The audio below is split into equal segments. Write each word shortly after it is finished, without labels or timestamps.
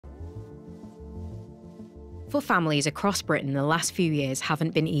For families across Britain, the last few years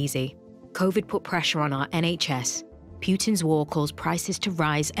haven't been easy. COVID put pressure on our NHS. Putin's war caused prices to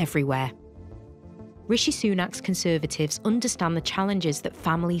rise everywhere. Rishi Sunak's Conservatives understand the challenges that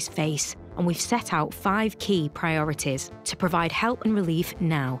families face, and we've set out 5 key priorities to provide help and relief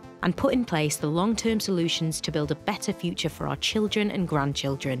now and put in place the long-term solutions to build a better future for our children and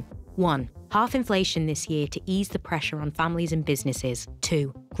grandchildren. 1. Halve inflation this year to ease the pressure on families and businesses.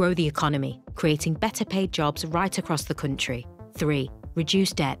 2. Grow the economy, creating better paid jobs right across the country. 3.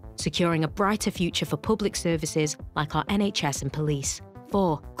 Reduce debt, securing a brighter future for public services like our NHS and police.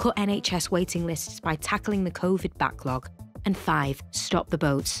 4. Cut NHS waiting lists by tackling the COVID backlog. And 5. Stop the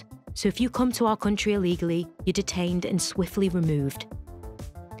boats. So if you come to our country illegally, you're detained and swiftly removed.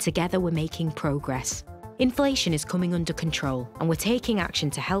 Together we're making progress. Inflation is coming under control, and we're taking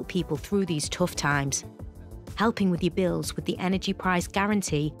action to help people through these tough times. Helping with your bills with the energy price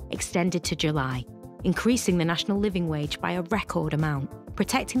guarantee extended to July, increasing the national living wage by a record amount,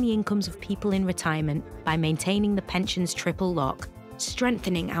 protecting the incomes of people in retirement by maintaining the pensions triple lock,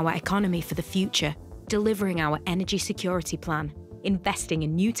 strengthening our economy for the future, delivering our energy security plan, investing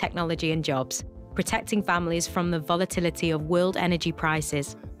in new technology and jobs, protecting families from the volatility of world energy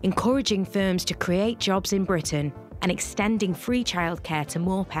prices, encouraging firms to create jobs in Britain, and extending free childcare to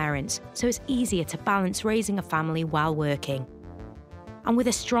more parents so it's easier to balance raising a family while working. And with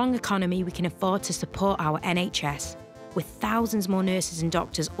a strong economy, we can afford to support our NHS, with thousands more nurses and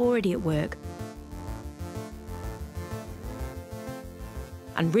doctors already at work.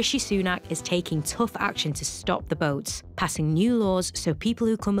 And Rishi Sunak is taking tough action to stop the boats, passing new laws so people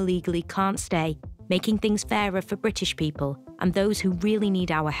who come illegally can't stay, making things fairer for British people and those who really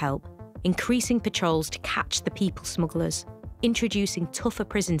need our help, increasing patrols to catch the people smugglers, introducing tougher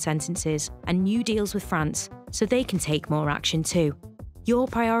prison sentences and new deals with France so they can take more action too. Your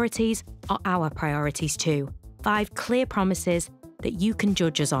priorities are our priorities too. 5 clear promises that you can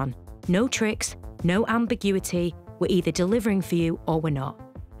judge us on. No tricks, no ambiguity. We're either delivering for you or we're not.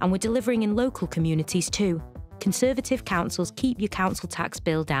 And we're delivering in local communities too. Conservative councils keep your council tax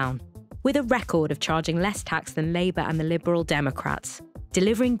bill down, with a record of charging less tax than Labour and the Liberal Democrats,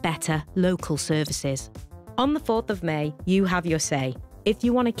 delivering better local services. On the 4th of May, you have your say. If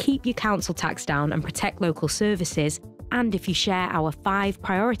you want to keep your council tax down and protect local services, and if you share our 5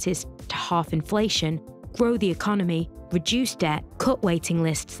 priorities to halve inflation, grow the economy, reduce debt, cut waiting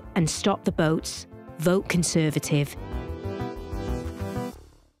lists, and stop the boats, vote Conservative.